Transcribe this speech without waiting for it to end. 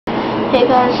Hey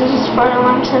guys, this is Fire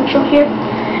Alarm Central here.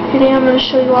 Today I'm going to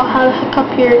show you all how to hook up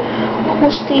your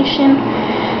pull station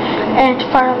and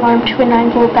fire alarm to a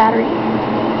 9-volt battery.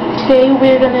 Today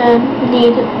we're going to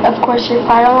need, of course, your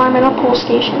fire alarm and a pull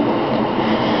station,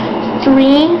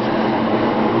 3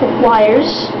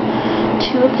 wires,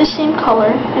 2 of the same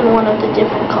color and 1 of the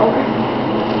different color,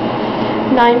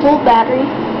 9-volt battery,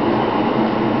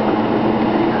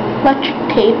 electric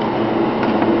tape,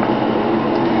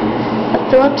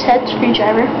 Phillips head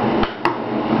screwdriver,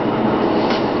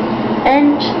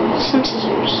 and some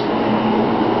scissors.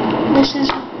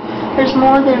 There's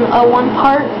more than one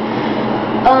part,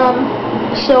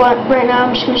 so right now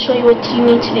I'm just going to show you what you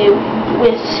need to do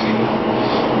with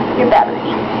your battery.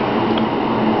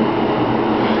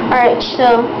 Alright,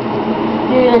 so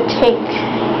you're going to take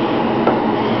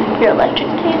your electric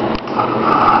tape,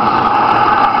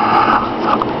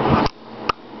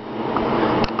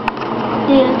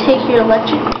 you're going to take your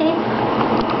electric tape,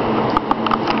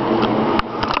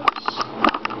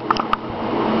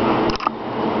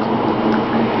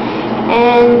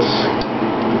 and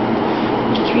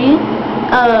 3,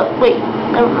 wait,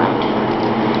 never mind.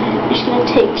 You're just going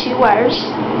to take 2 wires,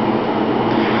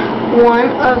 1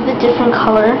 of the different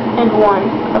color and 1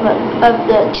 of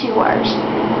the 2 wires.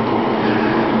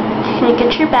 You're going to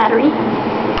get your battery.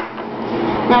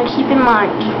 Now keep in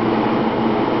mind,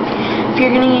 if you're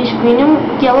going to use green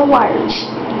and yellow wires,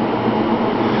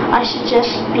 I suggest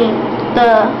the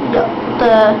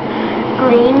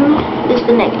green is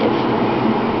the negative,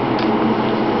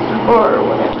 or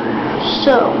whatever.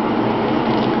 So,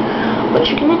 what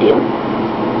you're going to do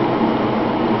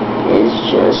is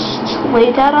just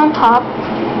lay that on top.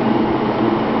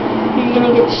 You're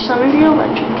going to get some of your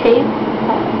electric tape.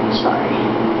 Oh, sorry.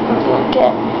 I'm going to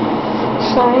get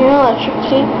some of your electric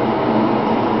tape.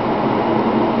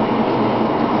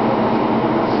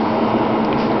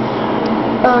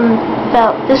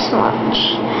 About this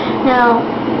much. Now,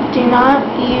 do not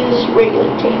use regular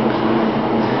tape,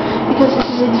 because this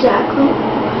is exactly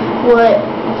what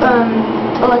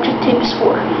electric tape is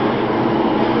for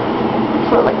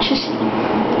electricity.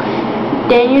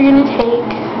 Then you're going to take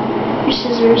your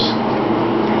scissors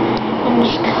and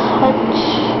just cut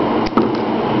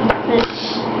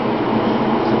this,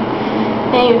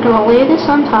 and you're going to lay this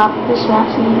on top as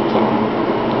fast as you can,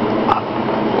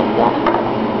 like that.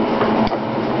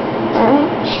 Alright,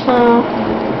 so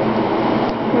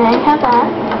now you have that.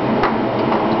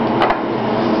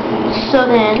 So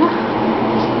then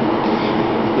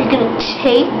you're going to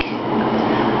take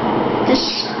this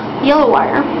yellow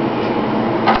wire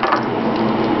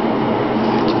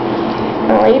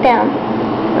and lay it down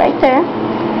right there.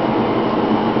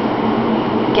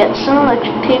 Get some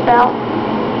electric tape out.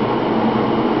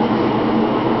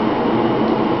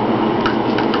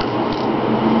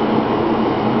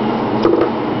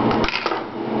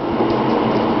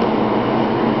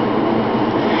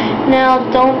 Now,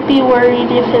 don't be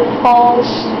worried if it falls,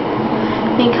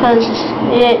 because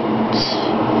it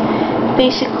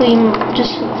basically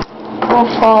just will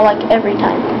fall like every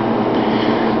time.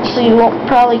 So you won't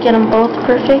probably get them both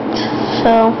perfect.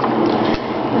 So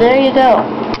there you go.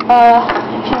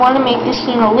 If you want to make this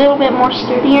thing a little bit more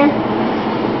sturdier,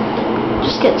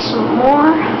 just get some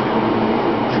more.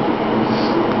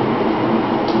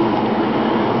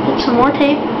 Get some more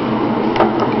tape.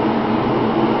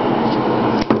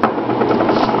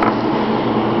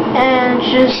 And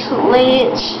just lay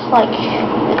it like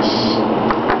this,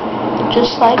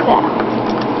 just like that.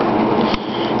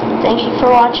 Thank you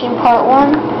for watching part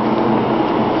 1,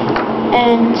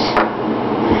 and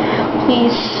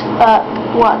please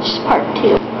watch part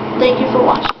 2. Thank you for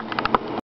watching.